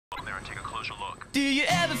closer look. Do you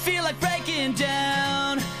ever feel like breaking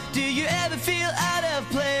down? Do you ever feel out of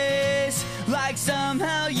place? Like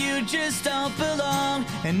somehow you just don't belong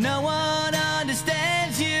and no one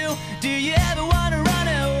understands you? Do you ever want to run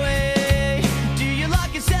away? Do you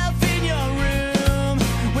lock yourself in your room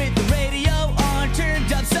with the radio on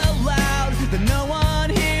turned up so loud that no one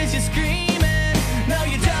hears you screaming? No,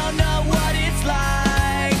 you don't know what it's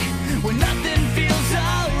like when nothing feels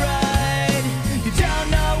alright. You don't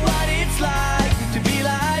know what it's like to be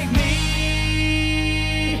like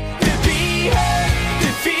me, to be hurt, to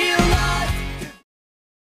feel lost.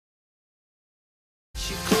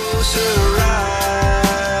 She closed her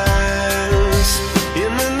eyes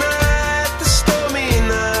in the night, the stormy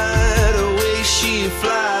night, away she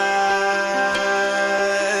flies.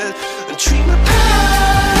 A dream of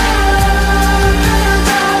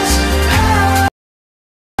paradise,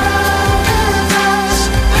 paradise,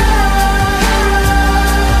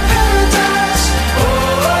 paradise. Oh,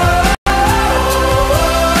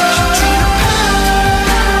 she dreamed of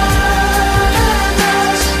paradise,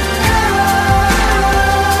 paradise,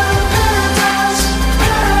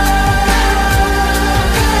 paradise.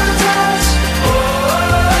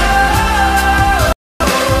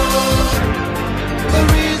 The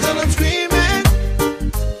reason I'm screaming,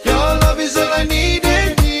 your love is all I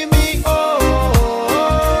needed. Hear me, oh,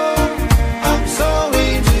 I'm so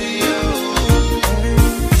into you.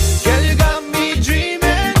 Girl, you got me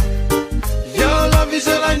dreaming. Your love is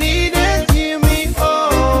all I needed. Hear me,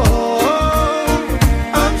 oh,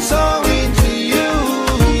 I'm so into you.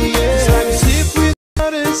 Yeah. It's like a ship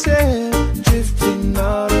without a sail, drifting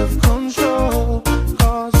out of control.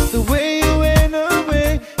 'Cause the way you went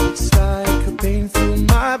away, it's like a pain through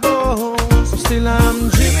my bones. Still I'm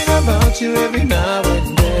dreaming about you every now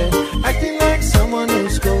and then, acting like someone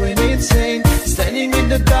who's going insane. Standing in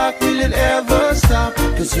the dark, will it ever stop?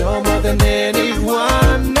 'Cause you're more than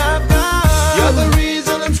anyone I've got. You're the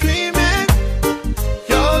reason I'm screaming.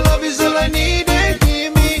 Your love is all I needed.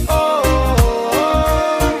 Hear me, oh,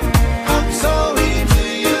 I'm so into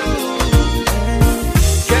you.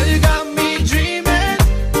 Girl, you got me dreaming.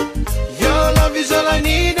 Your love is all I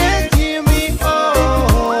needed. Hear me, oh,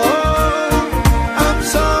 I'm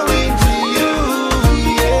so into you.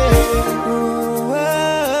 Yeah. Ooh,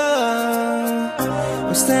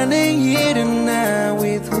 I'm standing here tonight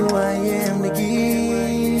with who I am to give.